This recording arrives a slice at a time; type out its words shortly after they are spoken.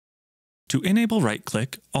To enable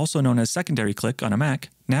right-click, also known as secondary click on a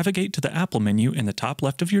Mac, navigate to the Apple menu in the top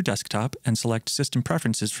left of your desktop and select System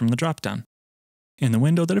Preferences from the dropdown. In the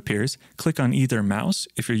window that appears, click on either Mouse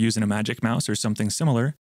if you're using a Magic Mouse or something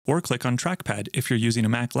similar, or click on Trackpad if you're using a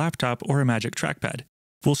Mac laptop or a Magic Trackpad.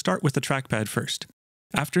 We'll start with the trackpad first.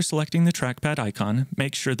 After selecting the trackpad icon,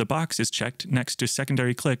 make sure the box is checked next to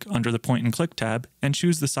secondary click under the Point and Click tab and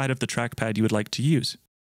choose the side of the trackpad you would like to use.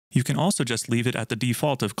 You can also just leave it at the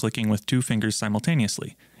default of clicking with 2 fingers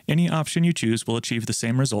simultaneously. Any option you choose will achieve the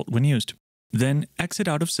same result when used. Then exit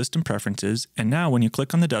out of System Preferences, and now when you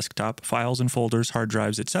click on the desktop, files and folders, hard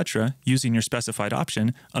drives, etc., using your specified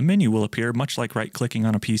option, a menu will appear much like right-clicking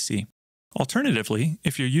on a PC. Alternatively,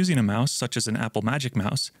 if you're using a mouse such as an Apple Magic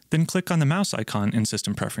Mouse, then click on the mouse icon in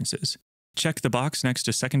System Preferences. Check the box next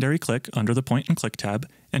to secondary click under the Point and Click tab,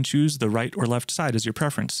 and choose the right or left side as your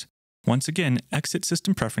preference. Once again, exit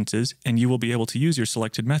System Preferences, and you will be able to use your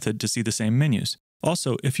selected method to see the same menus.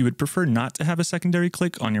 Also, if you would prefer not to have a secondary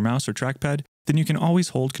click on your mouse or trackpad, then you can always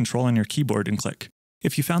hold Control on your keyboard and click.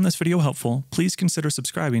 If you found this video helpful, please consider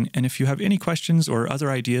subscribing, and if you have any questions or other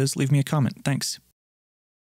ideas, leave me a comment. Thanks.